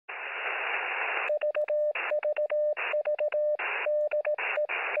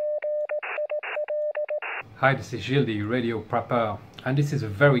Hi, this is Gilles, the radio prepper, and this is a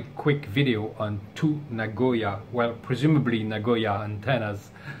very quick video on two Nagoya, well, presumably Nagoya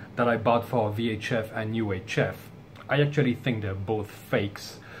antennas that I bought for VHF and UHF. I actually think they're both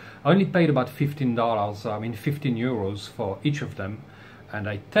fakes. I only paid about $15, 15 euros for each of them, and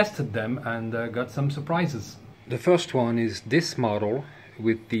I tested them and got some surprises. The first one is this model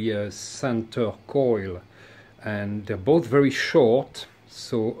with the center coil, and they're both very short,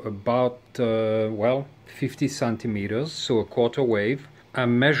 so about 50 centimeters, so a quarter wave.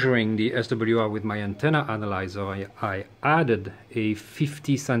 I'm measuring the SWR with my antenna analyzer. I added a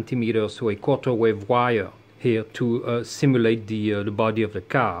 50 centimeters, so a quarter wave wire here to simulate the body of the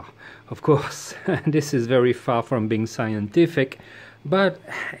car. Of course, this is very far from being scientific, but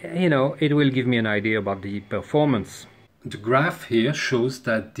you know, it will give me an idea about the performance. The graph here shows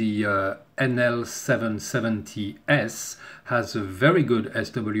that the NL-770S has a very good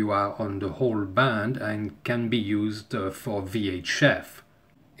SWR on the whole band and can be used for VHF.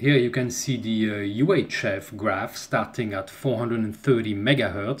 Here you can see the UHF graph starting at 430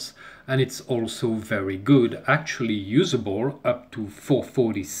 MHz, and it's also very good, actually usable up to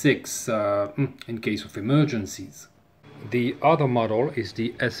 446 in case of emergencies. The other model is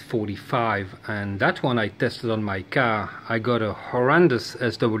the S-45, and that one I tested on my car. I got a horrendous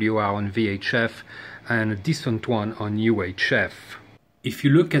SWR on VHF and a decent one on UHF. If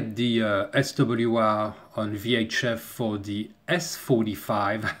you look at the SWR on VHF for the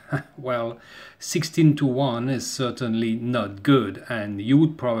S-45, well, 16:1 is certainly not good, and you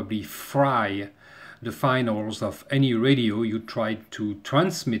would probably fry the finals of any radio you tried to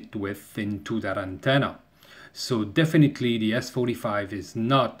transmit with into that antenna. So definitely the S-45 is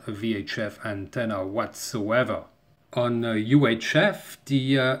not a VHF antenna whatsoever. On UHF,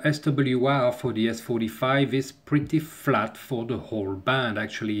 the SWR for the S-45 is pretty flat for the whole band,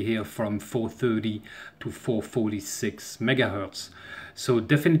 actually here from 430 to 446 MHz. So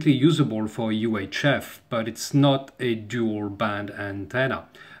definitely usable for UHF, but it's not a dual band antenna.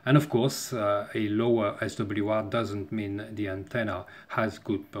 And of course, a lower SWR doesn't mean the antenna has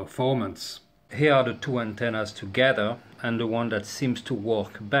good performance. Here are the two antennas together, and the one that seems to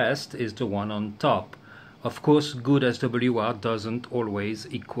work best is the one on top. Of course, good SWR doesn't always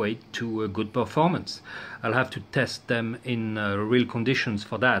equate to a good performance. I'll have to test them in real conditions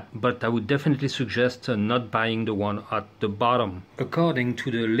for that, but I would definitely suggest not buying the one at the bottom. According to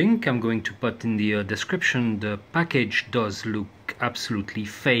the link I'm going to put in the description, the package does look absolutely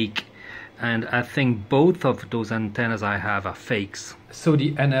fake. And I think both of those antennas I have are fakes. So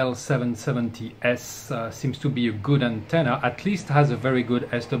the NL-770S seems to be a good antenna, at least has a very good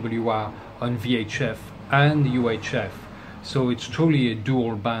SWR on VHF and UHF. So it's truly a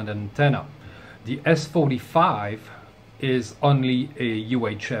dual band antenna. The S-45 is only a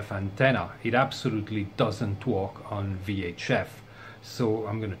UHF antenna. It absolutely doesn't work on VHF. So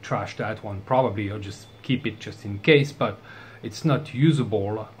I'm going to trash that one probably, or just keep it just in case, but it's not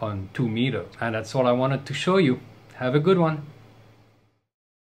usable on 2 meters. And that's all I wanted to show you. Have a good one.